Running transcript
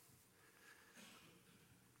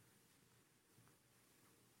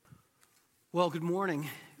Well, good morning.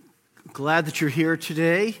 Glad that you're here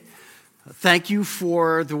today. Thank you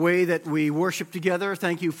for the way that we worship together.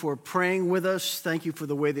 Thank you for praying with us. Thank you for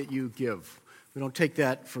the way that you give. We don't take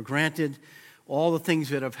that for granted. All the things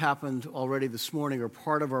that have happened already this morning are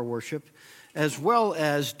part of our worship, as well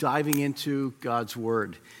as diving into God's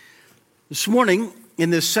Word. This morning, in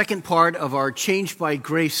this second part of our Changed by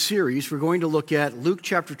Grace series, we're going to look at Luke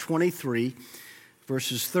chapter 23,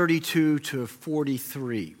 verses 32 to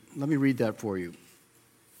 43. Let me read that for you.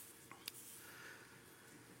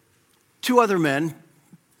 Two other men,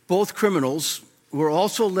 both criminals, were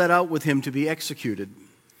also led out with him to be executed.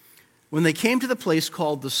 When they came to the place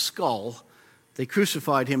called the Skull, they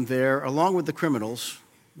crucified him there along with the criminals,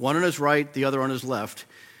 one on his right, the other on his left.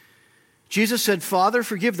 Jesus said, "Father,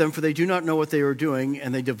 forgive them, for they do not know what they are doing,"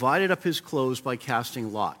 and they divided up his clothes by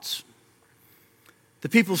casting lots. The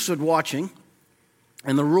people stood watching,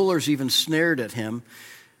 and the rulers even sneered at him.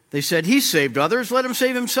 They said, "He saved others, let him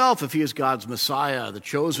save himself if he is God's Messiah, the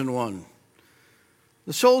chosen one."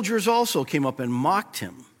 The soldiers also came up and mocked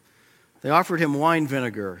him. They offered him wine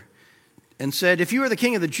vinegar and said, "If you are the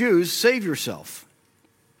king of the Jews, save yourself."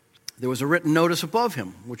 There was a written notice above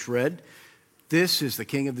him, which read, "This is the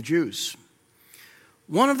King of the Jews."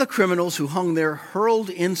 One of the criminals who hung there hurled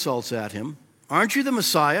insults at him. "Aren't you the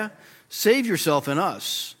Messiah? Save yourself and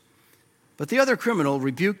us." But the other criminal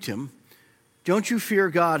rebuked him. "Don't you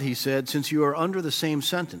fear God," he said, "since you are under the same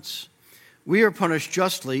sentence. We are punished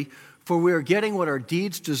justly, for we are getting what our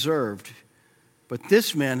deeds deserved, but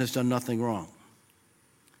this man has done nothing wrong."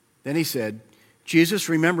 Then he said, "Jesus,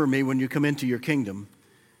 remember me when you come into your kingdom."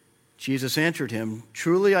 Jesus answered him,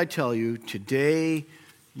 "Truly I tell you, today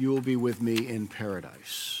you will be with me in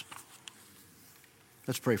paradise."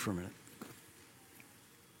 Let's pray for a minute.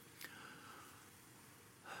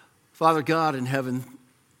 Father God in heaven,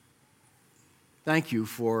 thank you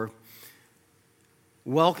for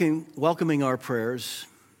welcoming our prayers,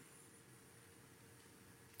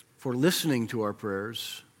 for listening to our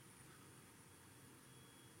prayers,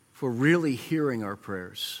 for really hearing our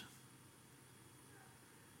prayers.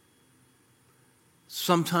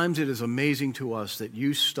 Sometimes it is amazing to us that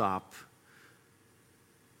you stop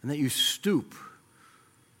and that you stoop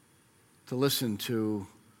to listen to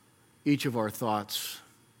each of our thoughts,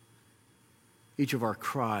 each of our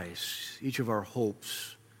cries, each of our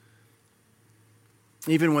hopes.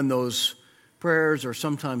 Even when those prayers are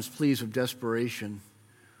sometimes pleas of desperation,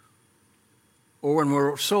 or when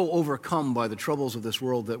we're so overcome by the troubles of this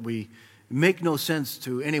world that we make no sense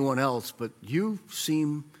to anyone else, but you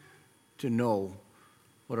seem to know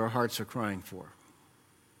what our hearts are crying for.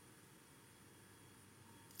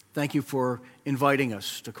 Thank you for inviting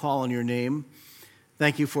us to call on your name.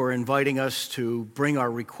 Thank you for inviting us to bring our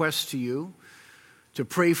requests to you, to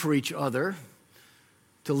pray for each other,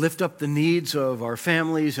 to lift up the needs of our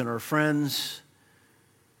families and our friends.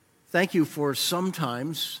 Thank you for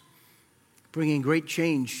sometimes bringing great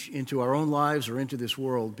change into our own lives or into this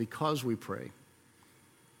world because we pray.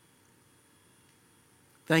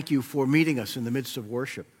 Thank you for meeting us in the midst of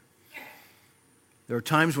worship. There are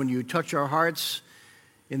times when you touch our hearts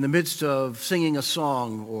in the midst of singing a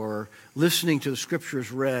song or listening to the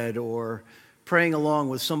scriptures read or praying along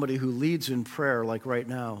with somebody who leads in prayer like right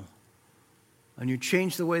now. And you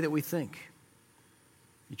change the way that we think.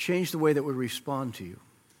 You change the way that we respond to you.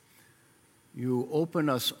 You open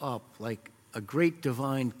us up like a great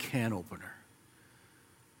divine can opener,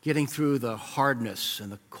 getting through the hardness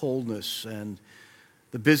and the coldness and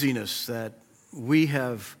the busyness that we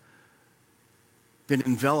have been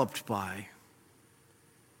enveloped by.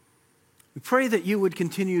 We pray that you would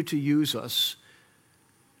continue to use us,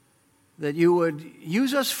 that you would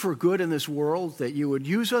use us for good in this world, that you would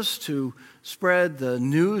use us to spread the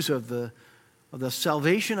news of the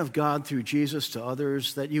salvation of God through Jesus to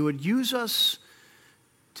others, that you would use us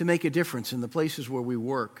to make a difference in the places where we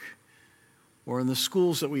work, or in the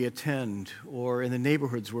schools that we attend, or in the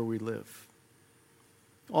neighborhoods where we live.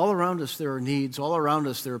 All around us there are needs. All around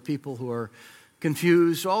us there are people who are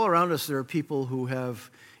confused. All around us there are people who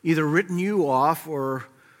have either written you off or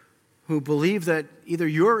who believe that either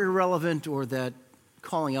you're irrelevant or that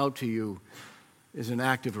calling out to you is an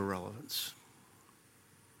act of irrelevance.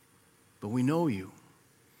 But we know you.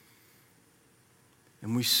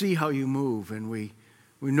 And we see how you move, and we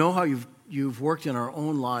know how you've worked in our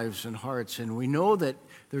own lives and hearts, and we know that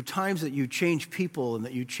there are times that you change people and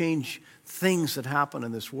that you change things that happen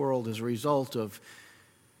in this world as a result of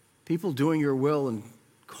people doing your will and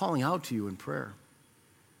calling out to you in prayer.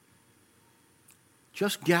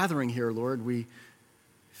 Just gathering here, Lord, we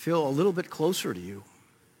feel a little bit closer to you.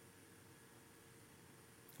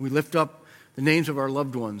 We lift up the names of our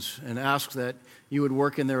loved ones and ask that you would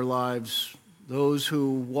work in their lives, those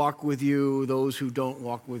who walk with you, those who don't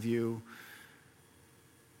walk with you.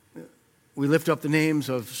 We lift up the names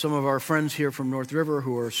of some of our friends here from North River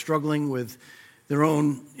who are struggling with their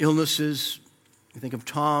own illnesses. We think of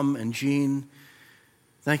Tom and Jean.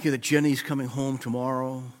 Thank you that Jenny's coming home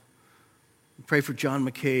tomorrow. We pray for John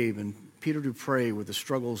McCabe and Peter Dupre with the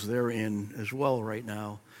struggles they're in as well right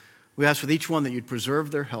now. We ask with each one that you'd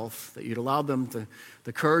preserve their health, that you'd allow them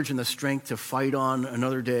the courage and the strength to fight on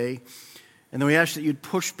another day. And then we ask that you'd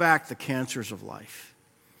push back the cancers of life.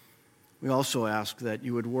 We also ask that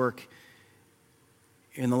you would work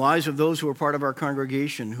in the lives of those who are part of our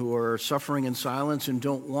congregation who are suffering in silence and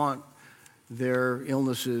don't want their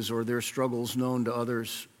illnesses or their struggles known to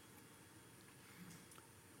others.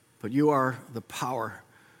 But you are the power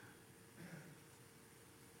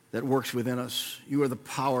that works within us. You are the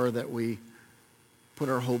power that we put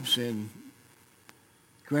our hopes in.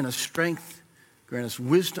 Grant us strength, grant us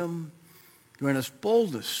wisdom, grant us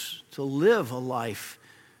boldness to live a life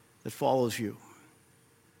that follows you.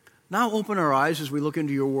 Now open our eyes as we look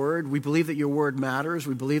into your word. We believe that your word matters.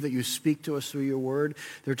 We believe that you speak to us through your word.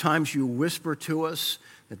 There are times you whisper to us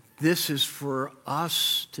that this is for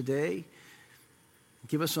us today.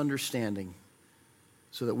 Give us understanding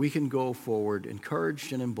so that we can go forward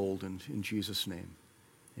encouraged and emboldened in Jesus' name.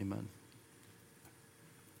 Amen.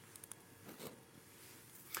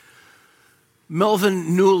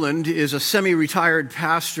 Melvin Newland is a semi-retired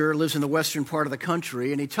pastor, lives in the western part of the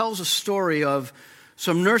country, and he tells a story of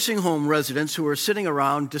some nursing home residents who are sitting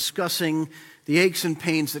around discussing the aches and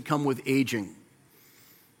pains that come with aging.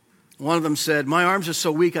 One of them said, "My arms are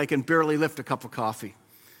so weak I can barely lift a cup of coffee."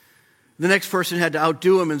 The next person had to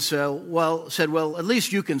outdo him and said, well, at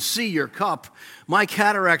least you can see your cup. My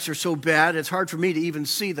cataracts are so bad, it's hard for me to even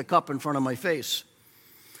see the cup in front of my face.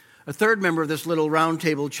 A third member of this little round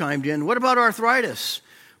table chimed in, "What about arthritis?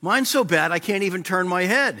 Mine's so bad I can't even turn my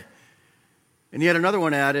head." And yet another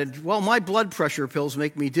one added, "Well, my blood pressure pills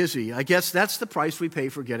make me dizzy. I guess that's the price we pay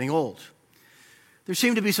for getting old." There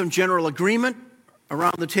seemed to be some general agreement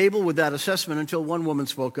around the table with that assessment until one woman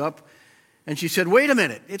spoke up. And she said, "Wait a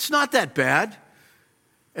minute, it's not that bad.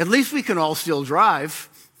 At least we can all still drive."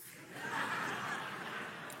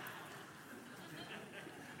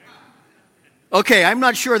 Okay, I'm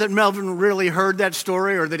not sure that Melvin really heard that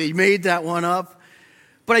story or that he made that one up.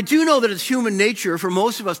 But I do know that it's human nature for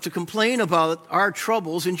most of us to complain about our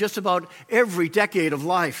troubles in just about every decade of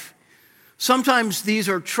life. Sometimes these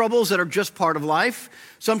are troubles that are just part of life.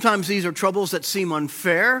 Sometimes these are troubles that seem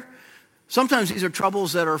unfair. Sometimes these are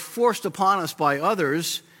troubles that are forced upon us by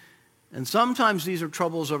others, and sometimes these are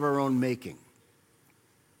troubles of our own making.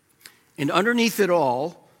 And underneath it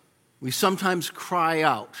all, we sometimes cry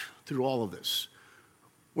out through all of this.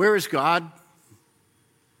 Where is God?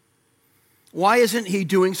 Why isn't he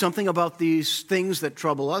doing something about these things that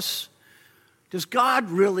trouble us? Does God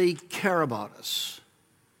really care about us?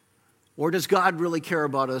 Or does God really care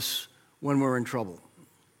about us when we're in trouble?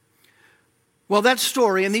 Well, that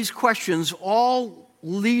story and these questions all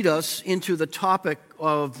lead us into the topic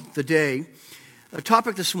of the day. The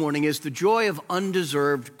topic this morning is the joy of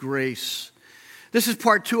undeserved grace. This is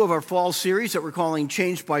part 2 of our fall series that we're calling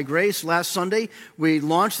Changed by Grace. Last Sunday, we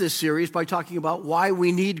launched this series by talking about why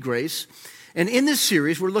we need grace. And in this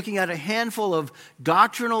series, we're looking at a handful of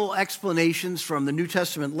doctrinal explanations from the New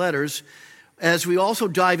Testament letters, as we also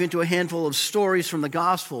dive into a handful of stories from the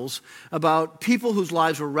Gospels about people whose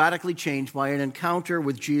lives were radically changed by an encounter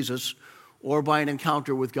with Jesus or by an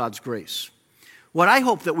encounter with God's grace. What I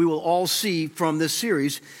hope that we will all see from this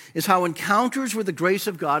series is how encounters with the grace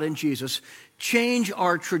of God in Jesus change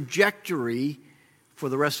our trajectory for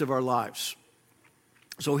the rest of our lives.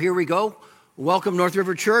 So here we go. Welcome, North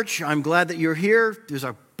River Church. I'm glad that you're here. There's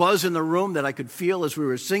a buzz in the room that I could feel as we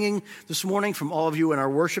were singing this morning from all of you in our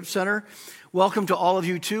worship center. Welcome to all of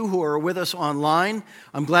you, too, who are with us online.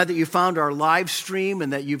 I'm glad that you found our live stream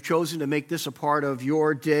and that you've chosen to make this a part of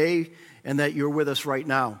your day and that you're with us right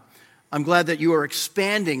now. I'm glad that you are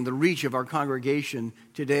expanding the reach of our congregation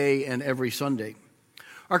today and every Sunday.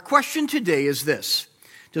 Our question today is this: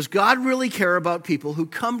 does God really care about people who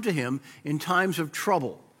come to him in times of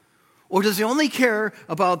trouble? Or does he only care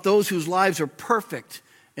about those whose lives are perfect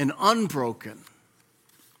and unbroken?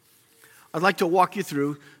 I'd like to walk you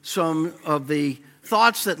through some of the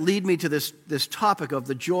thoughts that lead me to this topic of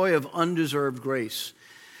the joy of undeserved grace.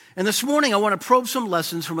 And this morning I want to probe some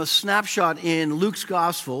lessons from a snapshot in Luke's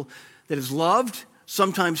gospel that is loved,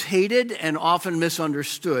 sometimes hated, and often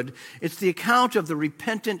misunderstood. It's the account of the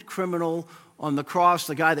repentant criminal on the cross,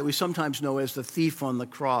 the guy that we sometimes know as the thief on the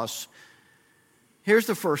cross. Here's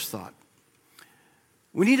the first thought.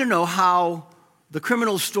 We need to know how the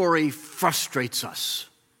criminal story frustrates us.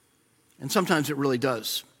 And sometimes it really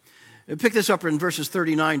does. Pick this up in verses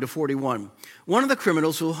 39 to 41. One of the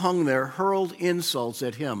criminals who hung there hurled insults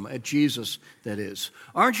at him, at Jesus, that is.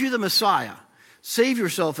 "Aren't you the Messiah? Save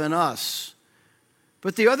yourself and us."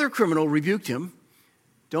 But the other criminal rebuked him.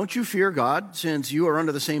 "Don't you fear God, since you are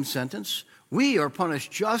under the same sentence? We are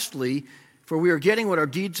punished justly, for we are getting what our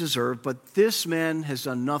deeds deserve, but this man has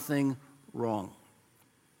done nothing wrong."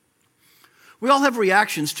 We all have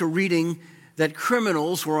reactions to reading that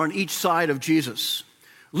criminals were on each side of Jesus.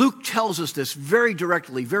 Luke tells us this very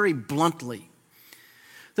directly, very bluntly.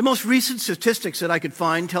 The most recent statistics that I could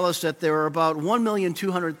find tell us that there are about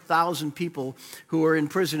 1,200,000 people who are in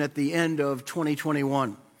prison at the end of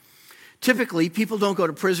 2021. Typically, people don't go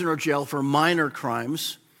to prison or jail for minor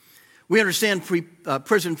crimes. We understand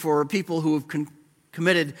prison for people who have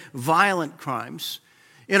committed violent crimes.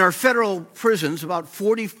 In our federal prisons, about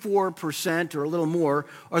 44% or a little more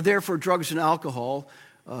are there for drugs and alcohol.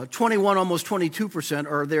 21, almost 22%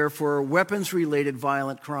 are there for weapons-related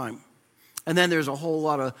violent crime. And then there's a whole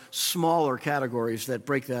lot of smaller categories that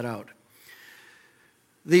break that out.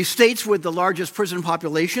 The states with the largest prison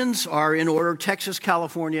populations are in order Texas,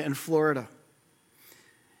 California, and Florida.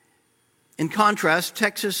 In contrast,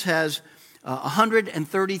 Texas has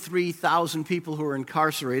 133,000 people who are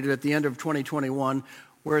incarcerated at the end of 2021,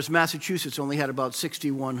 whereas Massachusetts only had about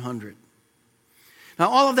 6,100. Now,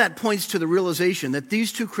 all of that points to the realization that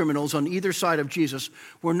these two criminals on either side of Jesus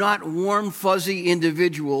were not warm, fuzzy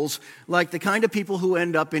individuals like the kind of people who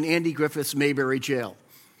end up in Andy Griffith's Mayberry jail.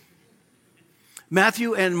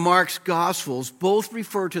 Matthew and Mark's Gospels both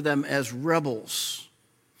refer to them as rebels.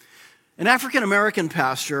 An African-American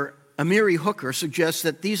pastor, Amiri Hooker, suggests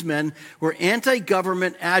that these men were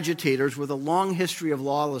anti-government agitators with a long history of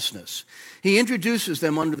lawlessness. He introduces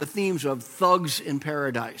them under the themes of thugs in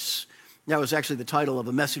paradise. That was actually the title of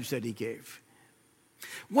a message that he gave.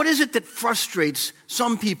 What is it that frustrates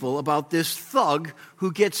some people about this thug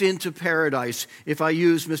who gets into paradise, if I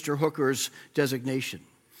use Mr. Hooker's designation?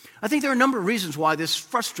 I think there are a number of reasons why this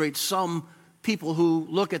frustrates some people who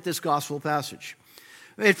look at this gospel passage.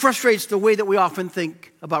 It frustrates the way that we often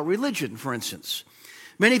think about religion, for instance.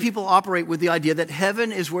 Many people operate with the idea that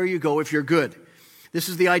heaven is where you go if you're good. This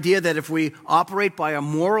is the idea that if we operate by a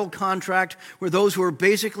moral contract where those who are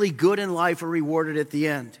basically good in life are rewarded at the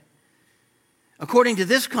end. According to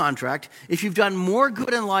this contract, if you've done more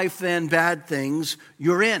good in life than bad things,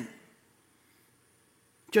 you're in.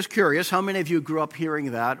 Just curious, how many of you grew up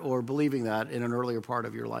hearing that or believing that in an earlier part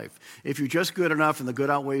of your life? If you're just good enough and the good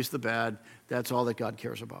outweighs the bad, that's all that God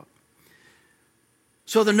cares about.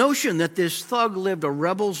 So the notion that this thug lived a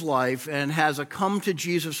rebel's life and has a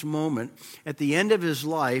come-to-Jesus moment at the end of his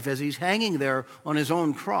life as he's hanging there on his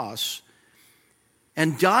own cross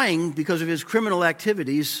and dying because of his criminal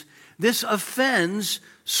activities, this offends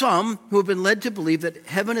some who have been led to believe that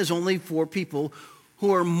heaven is only for people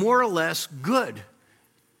who are more or less good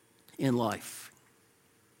in life.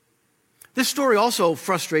 This story also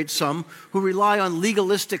frustrates some who rely on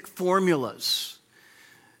legalistic formulas.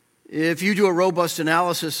 If you do a robust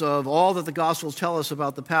analysis of all that the Gospels tell us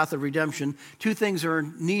about the path of redemption, two things are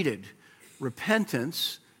needed: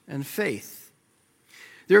 repentance and faith.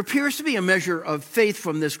 There appears to be a measure of faith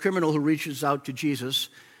from this criminal who reaches out to Jesus,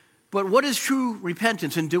 but what is true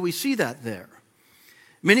repentance, and do we see that there?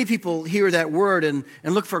 Many people hear that word and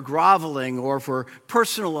look for groveling or for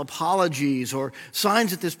personal apologies or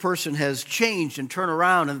signs that this person has changed and turned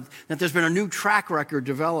around and that there's been a new track record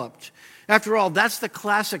developed. After all, that's the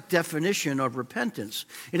classic definition of repentance.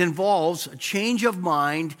 It involves a change of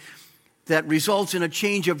mind that results in a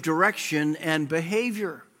change of direction and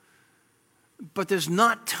behavior. But there's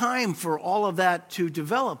not time for all of that to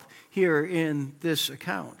develop here in this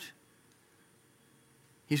account.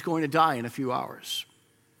 He's going to die in a few hours.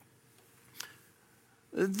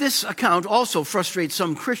 This account also frustrates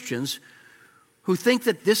some Christians who think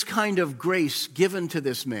that this kind of grace given to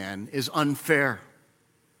this man is unfair.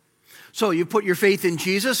 So you put your faith in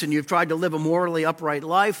Jesus and you've tried to live a morally upright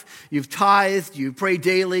life. You've tithed, you pray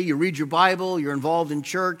daily, you read your Bible, you're involved in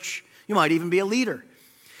church. You might even be a leader.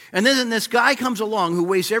 And then this guy comes along who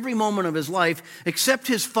wastes every moment of his life except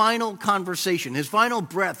his final conversation, his final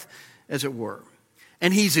breath, as it were.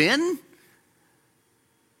 And he's in.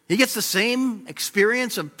 He gets the same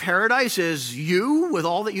experience of paradise as you with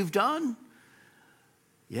all that you've done.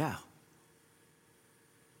 Yeah.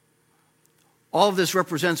 All of this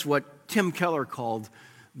represents what Tim Keller called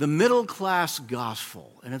the middle-class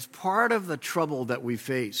gospel, and it's part of the trouble that we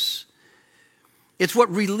face. It's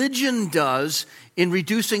what religion does in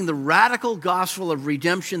reducing the radical gospel of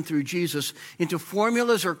redemption through Jesus into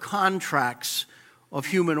formulas or contracts of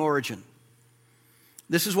human origin.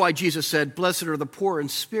 This is why Jesus said, "Blessed are the poor in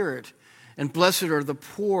spirit, and blessed are the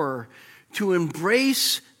poor." To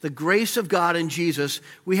embrace the grace of God in Jesus,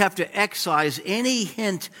 we have to excise any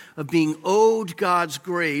hint of being owed God's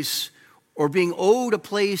grace or being owed a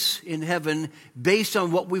place in heaven based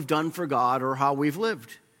on what we've done for God or how we've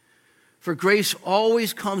lived. For grace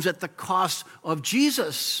always comes at the cost of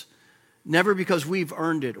Jesus, never because we've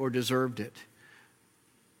earned it or deserved it.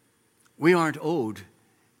 We aren't owed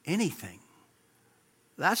anything.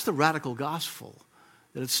 That's the radical gospel.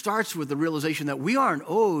 That it starts with the realization that we aren't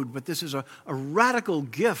owed, but this is a radical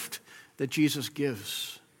gift that Jesus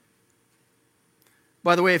gives.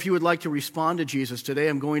 By the way, if you would like to respond to Jesus today,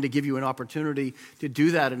 I'm going to give you an opportunity to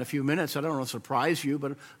do that in a few minutes. I don't want to surprise you,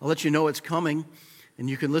 but I'll let you know it's coming, and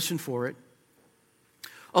you can listen for it.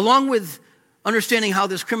 Along with understanding how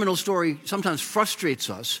this criminal story sometimes frustrates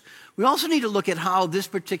us, we also need to look at how this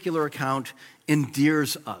particular account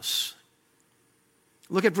endears us.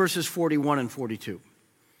 Look at verses 41 and 42.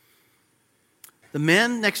 The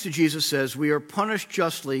man next to Jesus says, "We are punished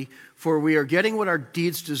justly, for we are getting what our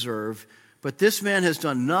deeds deserve, but this man has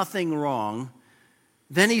done nothing wrong."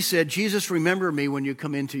 Then he said, "Jesus, remember me when you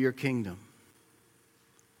come into your kingdom."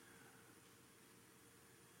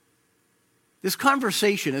 This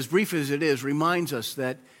conversation, as brief as it is, reminds us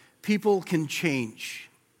that people can change.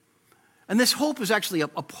 And this hope is actually a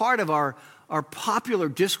part of our popular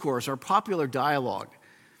discourse, our popular dialogue.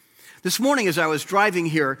 This morning as I was driving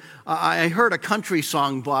here, I heard a country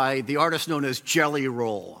song by the artist known as Jelly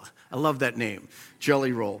Roll. I love that name,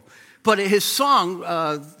 Jelly Roll. But his song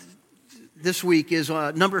this week is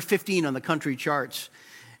number 15 on the country charts.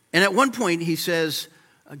 And at one point he says,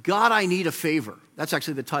 "God, I need a favor." That's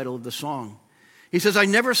actually the title of the song. He says, "I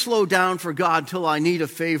never slow down for God till I need a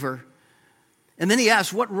favor." And then he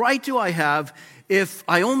asks, "What right do I have if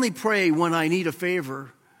I only pray when I need a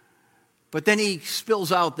favor?" But then he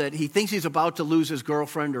spills out that he thinks he's about to lose his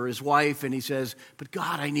girlfriend or his wife, and he says, "But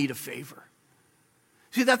God, I need a favor."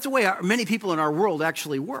 See, that's the way many people in our world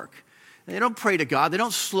actually work. They don't pray to God. They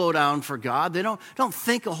don't slow down for God. They don't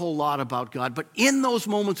think a whole lot about God. But in those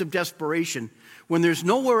moments of desperation, when there's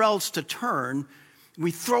nowhere else to turn,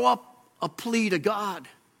 we throw up a plea to God.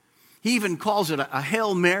 He even calls it a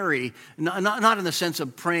Hail Mary, not in the sense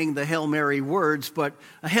of praying the Hail Mary words, but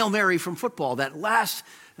a Hail Mary from football, that last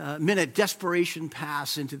minute desperation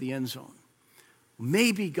pass into the end zone.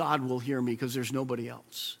 Maybe God will hear me because there's nobody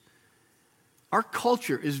else. Our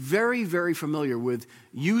culture is very, very familiar with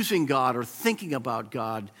using God or thinking about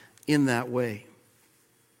God in that way.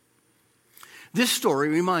 This story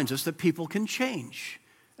reminds us that people can change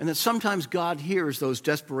and that sometimes God hears those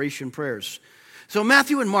desperation prayers. So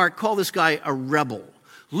Matthew and Mark call this guy a rebel.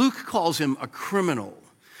 Luke calls him a criminal.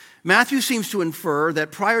 Matthew seems to infer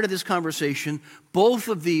that prior to this conversation, both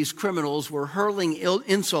of these criminals were hurling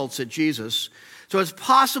insults at Jesus. So it's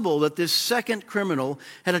possible that this second criminal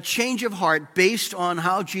had a change of heart based on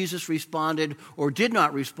how Jesus responded or did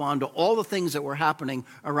not respond to all the things that were happening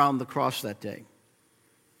around the cross that day.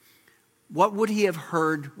 What would he have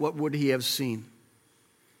heard? What would he have seen?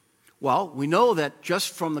 Well, we know that just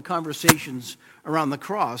from the conversations around the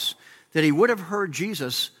cross, that he would have heard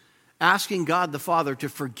Jesus asking God the Father to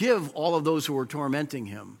forgive all of those who were tormenting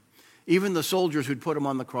him, even the soldiers who'd put him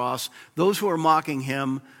on the cross, those who were mocking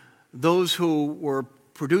him, those who were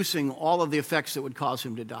producing all of the effects that would cause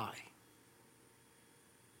him to die.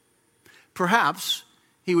 Perhaps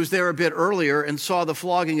he was there a bit earlier and saw the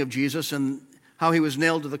flogging of Jesus and how he was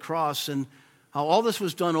nailed to the cross and how all this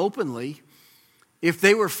was done openly. If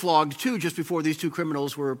they were flogged too just before these two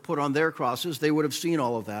criminals were put on their crosses, they would have seen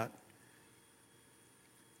all of that.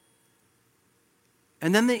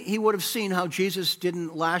 And then he would have seen how Jesus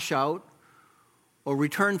didn't lash out or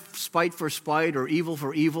return spite for spite or evil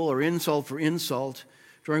for evil or insult for insult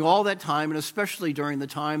during all that time, and especially during the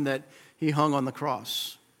time that he hung on the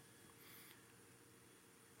cross.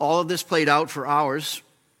 All of this played out for hours,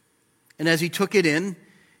 and as he took it in,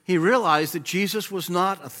 he realized that Jesus was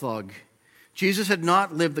not a thug. Jesus had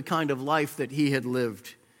not lived the kind of life that he had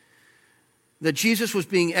lived. That Jesus was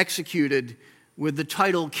being executed with the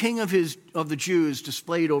title King of the Jews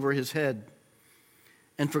displayed over his head,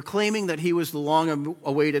 and proclaiming that he was the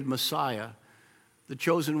long-awaited Messiah, the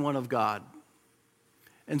chosen one of God.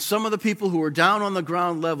 And some of the people who were down on the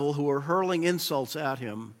ground level, who were hurling insults at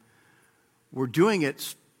him, were doing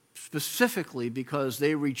it specifically because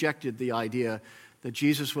they rejected the idea that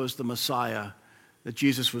Jesus was the Messiah, that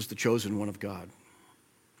Jesus was the chosen one of God.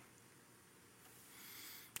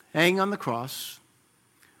 Hanging on the cross,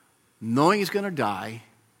 knowing he's going to die,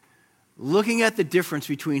 looking at the difference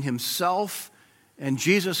between himself and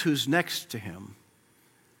Jesus who's next to him,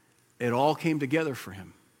 it all came together for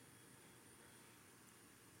him.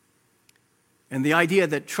 And the idea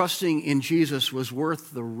that trusting in Jesus was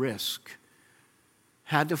worth the risk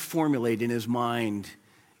had to formulate in his mind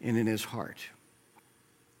and in his heart.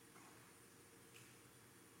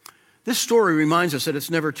 This story reminds us that it's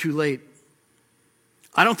never too late.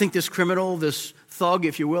 I don't think this criminal, this thug,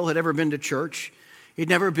 if you will, had ever been to church. He'd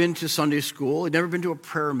never been to Sunday school. He'd never been to a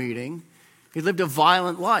prayer meeting. He lived a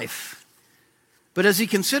violent life. But as he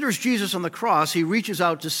considers Jesus on the cross, he reaches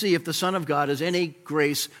out to see if the Son of God has any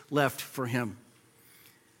grace left for him.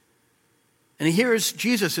 And he hears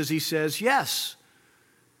Jesus as he says, "Yes,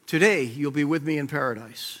 today you'll be with me in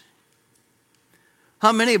paradise."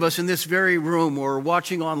 How many of us in this very room or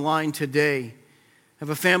watching online today have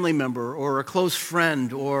a family member or a close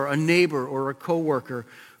friend or a neighbor or a coworker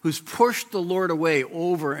who's pushed the Lord away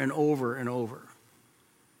over and over and over?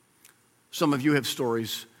 Some of you have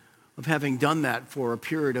stories of having done that for a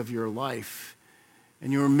period of your life,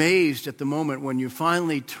 and you're amazed at the moment when you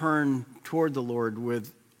finally turn toward the Lord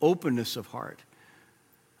with openness of heart.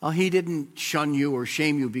 He didn't shun you or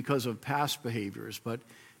shame you because of past behaviors, but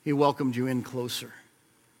he welcomed you in closer.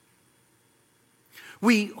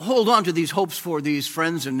 We hold on to these hopes for these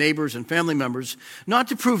friends and neighbors and family members, not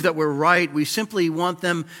to prove that we're right. We simply want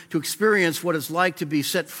them to experience what it's like to be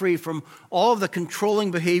set free from all of the controlling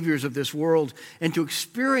behaviors of this world and to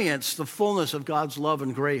experience the fullness of God's love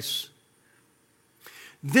and grace.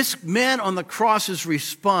 This man on the cross's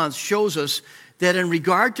response shows us that in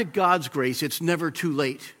regard to God's grace, it's never too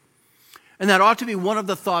late. And that ought to be one of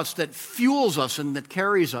the thoughts that fuels us and that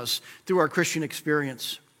carries us through our Christian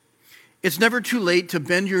experience. It's never too late to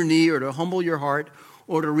bend your knee or to humble your heart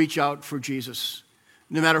or to reach out for Jesus.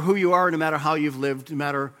 No matter who you are, no matter how you've lived, no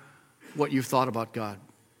matter what you've thought about God.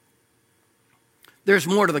 There's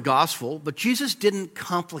more to the gospel, but Jesus didn't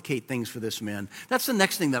complicate things for this man. That's the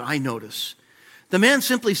next thing that I notice. The man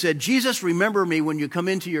simply said, "Jesus, remember me when you come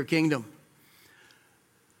into your kingdom."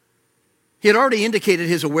 He had already indicated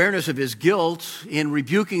his awareness of his guilt in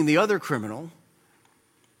rebuking the other criminal.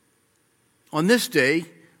 On this day,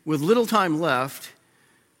 with little time left,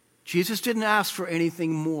 Jesus didn't ask for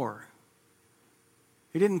anything more.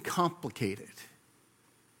 He didn't complicate it.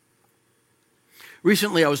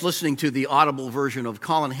 Recently, I was listening to the audible version of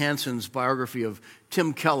Colin Hansen's biography of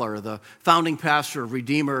Tim Keller, the founding pastor of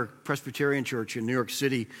Redeemer Presbyterian Church in New York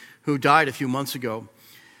City, who died a few months ago.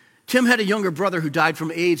 Tim had a younger brother who died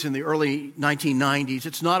from AIDS in the early 1990s.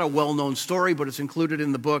 It's not a well-known story, but it's included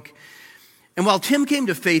in the book. And while Tim came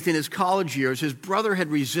to faith in his college years, his brother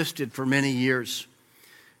had resisted for many years.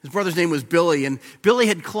 His brother's name was Billy, and Billy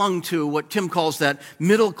had clung to what Tim calls that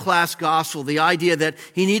middle-class gospel, the idea that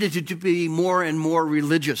he needed to be more and more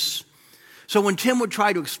religious. So when Tim would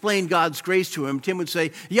try to explain God's grace to him, Tim would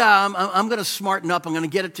say, "Yeah, I'm going to smarten up. I'm going to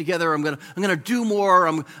get it together. I'm going to do more.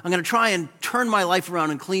 I'm going to try and turn my life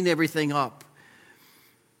around and clean everything up."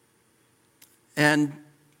 And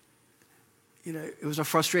it was a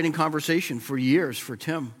frustrating conversation for years for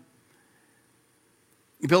Tim.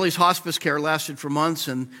 Billy's hospice care lasted for months,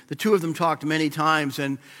 and the two of them talked many times.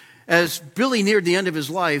 And as Billy neared the end of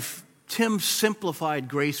his life, Tim simplified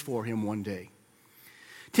grace for him one day.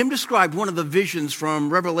 Tim described one of the visions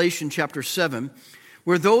from Revelation chapter 7,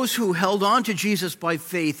 where those who held on to Jesus by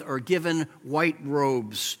faith are given white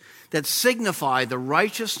robes that signify the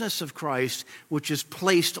righteousness of Christ, which is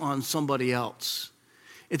placed on somebody else.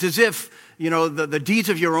 It's as if, the deeds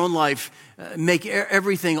of your own life make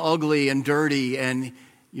everything ugly and dirty, and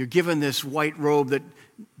you're given this white robe that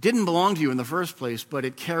didn't belong to you in the first place, but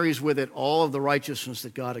it carries with it all of the righteousness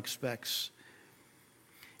that God expects.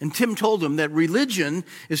 And Tim told him that religion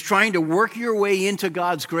is trying to work your way into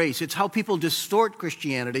God's grace. It's how people distort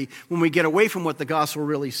Christianity when we get away from what the gospel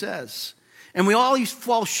really says. And we always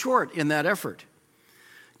fall short in that effort.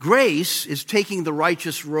 Grace is taking the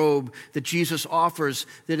righteous robe that Jesus offers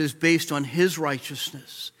that is based on his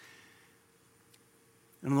righteousness.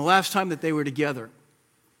 And the last time that they were together,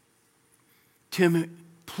 Tim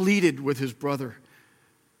pleaded with his brother,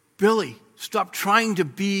 "Billy, stop trying to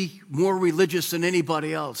be more religious than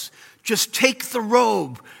anybody else. Just take the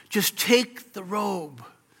robe. Just take the robe."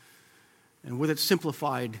 And with it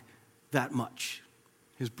simplified that much,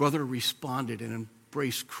 his brother responded and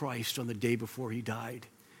embraced Christ on the day before he died.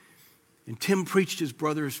 And Tim preached his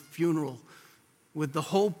brother's funeral with the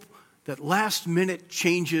hope that last-minute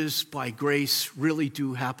changes by grace really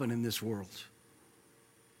do happen in this world.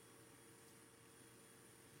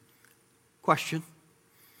 Question: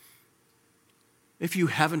 If you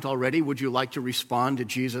haven't already, would you like to respond to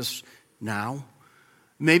Jesus now?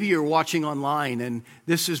 Maybe you're watching online and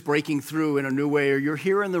this is breaking through in a new way, or you're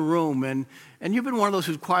here in the room and you've been one of those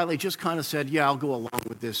who quietly just kind of said, yeah, I'll go along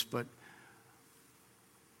with this, but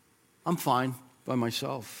I'm fine by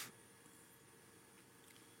myself.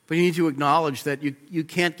 But you need to acknowledge that you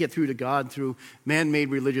can't get through to God through man-made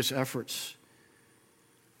religious efforts.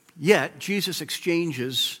 Yet, Jesus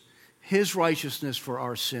exchanges his righteousness for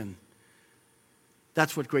our sin.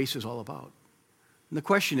 That's what grace is all about. And the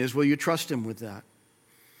question is, will you trust him with that?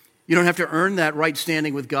 You don't have to earn that right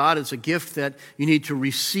standing with God. It's a gift that you need to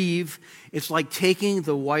receive. It's like taking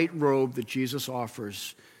the white robe that Jesus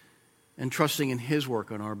offers and trusting in his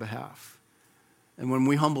work on our behalf. And when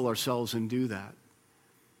we humble ourselves and do that,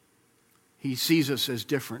 he sees us as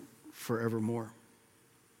different forevermore.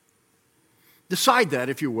 Decide that,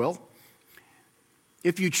 if you will.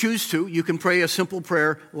 If you choose to, you can pray a simple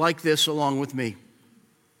prayer like this along with me.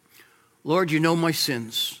 Lord, you know my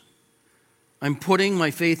sins. I'm putting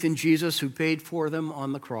my faith in Jesus who paid for them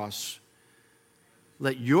on the cross.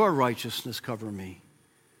 Let your righteousness cover me.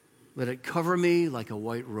 Let it cover me like a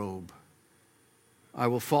white robe. I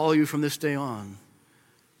will follow you from this day on.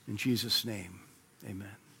 In Jesus' name,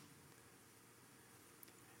 amen.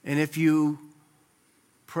 And if you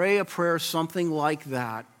pray a prayer something like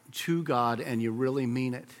that to God and you really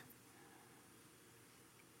mean it,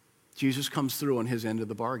 Jesus comes through on his end of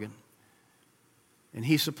the bargain. And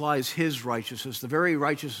he supplies his righteousness, the very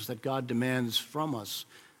righteousness that God demands from us.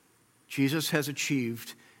 Jesus has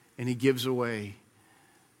achieved, and he gives away.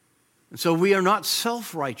 And so we are not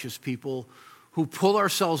self-righteous people who pull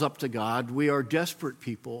ourselves up to God. We are desperate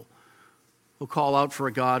people who call out for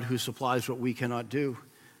a God who supplies what we cannot do,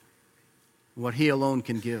 what he alone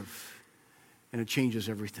can give. And it changes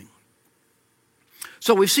everything.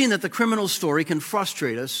 So we've seen that the criminal story can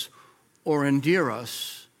frustrate us or endear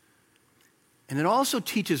us. And it also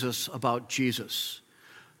teaches us about Jesus.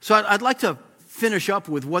 So I'd like to finish up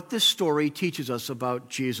with what this story teaches us about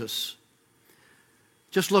Jesus.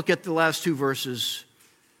 Just look at the last two verses.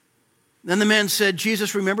 Then the man said,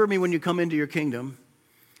 Jesus, remember me when you come into your kingdom.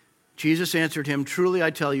 Jesus answered him, truly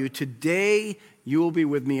I tell you, today you will be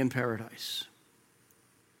with me in paradise.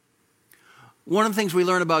 One of the things we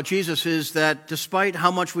learn about Jesus is that despite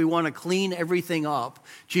how much we want to clean everything up,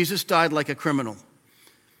 Jesus died like a criminal.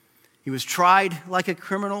 He was tried like a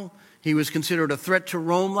criminal. He was considered a threat to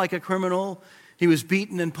Rome like a criminal. He was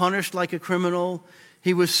beaten and punished like a criminal.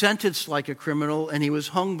 He was sentenced like a criminal, and he was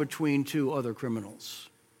hung between two other criminals.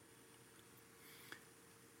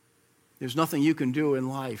 There's nothing you can do in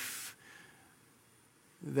life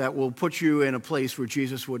that will put you in a place where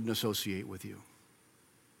Jesus wouldn't associate with you.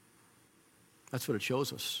 That's what it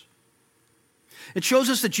shows us. It shows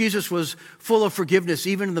us that Jesus was full of forgiveness,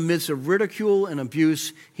 even in the midst of ridicule and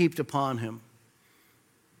abuse heaped upon him.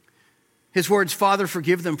 His words, Father,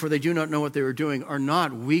 forgive them, for they do not know what they are doing, are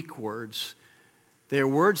not weak words. They are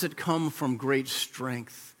words that come from great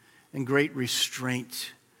strength and great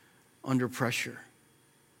restraint under pressure.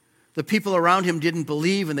 The people around him didn't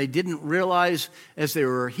believe, and they didn't realize as they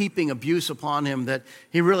were heaping abuse upon him that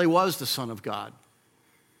he really was the Son of God.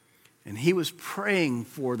 And he was praying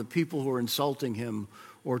for the people who were insulting him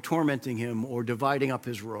or tormenting him or dividing up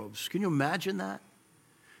his robes. Can you imagine that?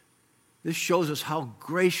 This shows us how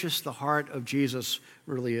gracious the heart of Jesus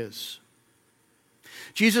really is.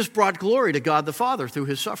 Jesus brought glory to God the Father through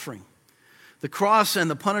his suffering. The cross and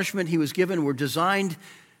the punishment he was given were designed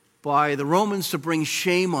by the Romans to bring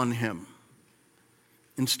shame on him.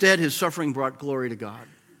 Instead, his suffering brought glory to God.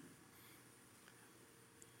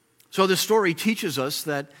 So this story teaches us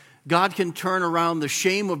that God can turn around the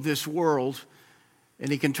shame of this world,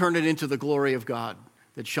 and he can turn it into the glory of God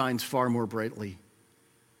that shines far more brightly.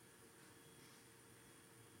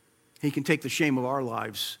 He can take the shame of our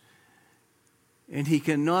lives, and he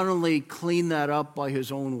can not only clean that up by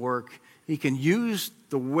his own work, he can use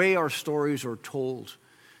the way our stories are told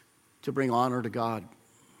to bring honor to God.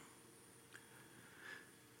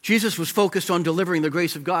 Jesus was focused on delivering the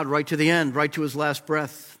grace of God right to the end, right to his last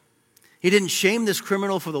breath. He didn't shame this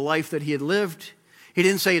criminal for the life that he had lived. He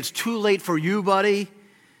didn't say, it's too late for you, buddy.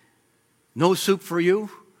 No soup for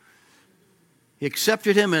you. He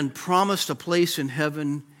accepted him and promised a place in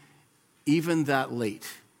heaven even that late.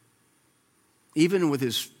 Even with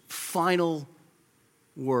his final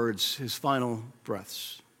words, his final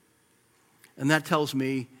breaths. And that tells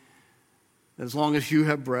me that as long as you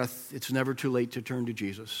have breath, it's never too late to turn to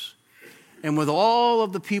Jesus. And with all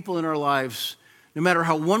of the people in our lives, no matter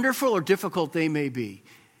how wonderful or difficult they may be,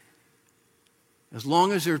 as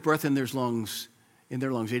long as there's breath in their lungs,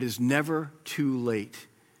 it is never too late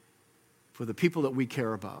for the people that we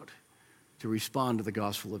care about to respond to the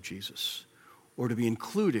gospel of Jesus or to be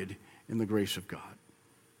included in the grace of God.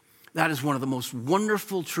 That is one of the most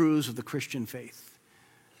wonderful truths of the Christian faith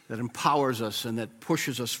that empowers us and that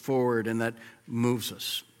pushes us forward and that moves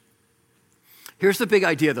us. Here's the big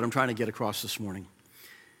idea that I'm trying to get across this morning.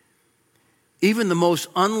 Even the most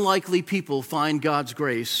unlikely people find God's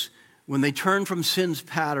grace when they turn from sin's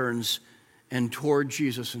patterns and toward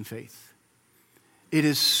Jesus in faith. It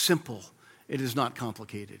is simple. It is not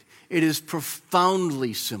complicated. It is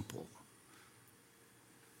profoundly simple.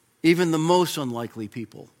 Even the most unlikely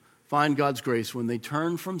people find God's grace when they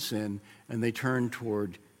turn from sin and they turn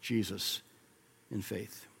toward Jesus in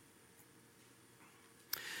faith.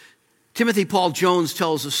 Timothy Paul Jones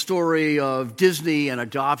tells a story of Disney and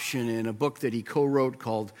adoption in a book that he co-wrote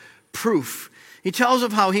called Proof. He tells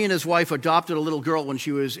of how he and his wife adopted a little girl when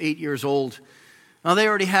she was 8 years old. Now, they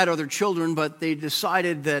already had other children, but they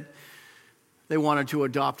decided that they wanted to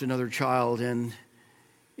adopt another child. And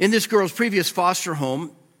in this girl's previous foster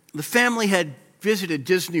home, the family had visited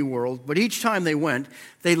Disney World, but each time they went,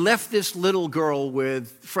 they left this little girl with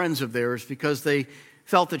friends of theirs because they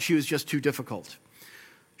felt that she was just too difficult.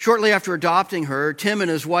 Shortly after adopting her, Tim and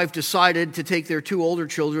his wife decided to take their 2 older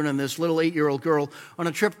children and this little 8-year-old girl on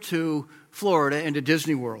a trip to Florida and to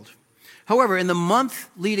Disney World. However, in the month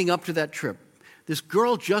leading up to that trip, this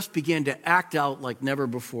girl just began to act out like never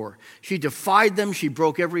before. She defied them. She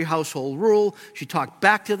broke every household rule. She talked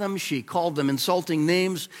back to them. She called them insulting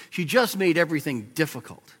names. She just made everything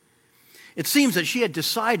difficult. It seems that she had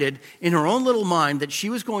decided in her own little mind that she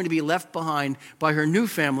was going to be left behind by her new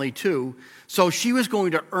family too, so she was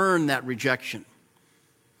going to earn that rejection.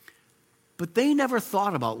 But they never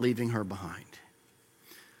thought about leaving her behind.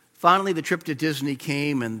 Finally, the trip to Disney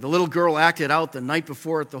came, and the little girl acted out the night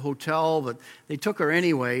before at the hotel, but they took her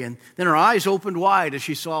anyway. And then her eyes opened wide as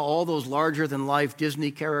she saw all those larger-than-life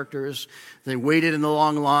Disney characters. They waited in the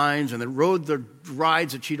long lines, and they rode the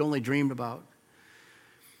rides that she'd only dreamed about.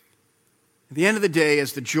 At the end of the day,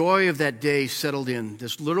 as the joy of that day settled in,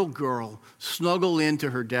 this little girl snuggled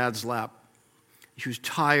into her dad's lap. She was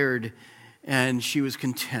tired, and she was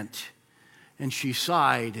content. And she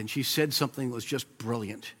sighed, and she said something that was just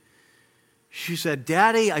brilliant. She said,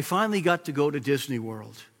 "Daddy, I finally got to go to Disney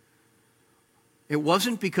World. It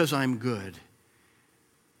wasn't because I'm good.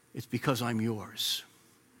 It's because I'm yours."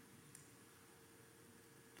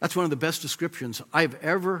 That's one of the best descriptions I've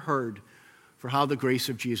ever heard for how the grace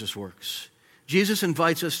of Jesus works. Jesus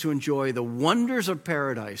invites us to enjoy the wonders of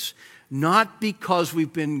paradise, not because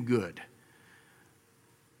we've been good,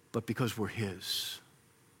 but because we're His.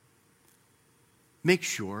 Make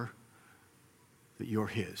sure that you're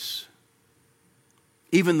His.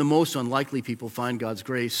 Even the most unlikely people find God's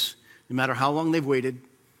grace, no matter how long they've waited,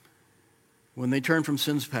 when they turn from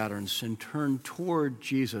sin's patterns and turn toward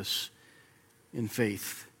Jesus in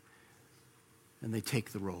faith, and they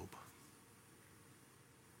take the robe.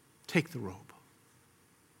 Take the robe.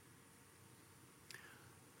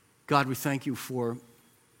 God, we thank you for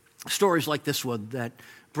stories like this one that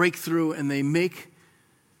break through and they make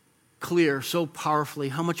clear so powerfully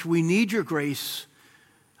how much we need your grace,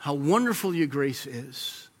 how wonderful your grace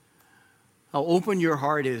is, how open your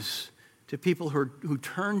heart is to people who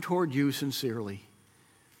turn toward you sincerely.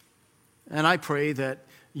 And I pray that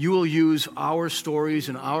you will use our stories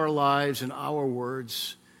and our lives and our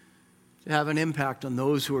words to have an impact on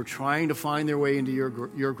those who are trying to find their way into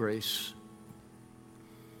your grace.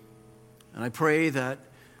 And I pray that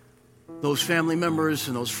those family members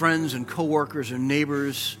and those friends and coworkers and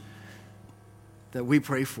neighbors that we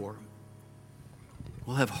pray for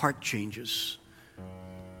will have heart changes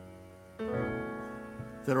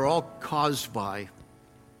that are all caused by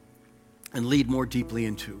and lead more deeply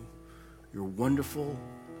into your wonderful,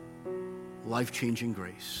 life-changing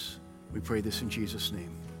grace. We pray this in Jesus'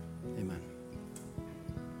 name.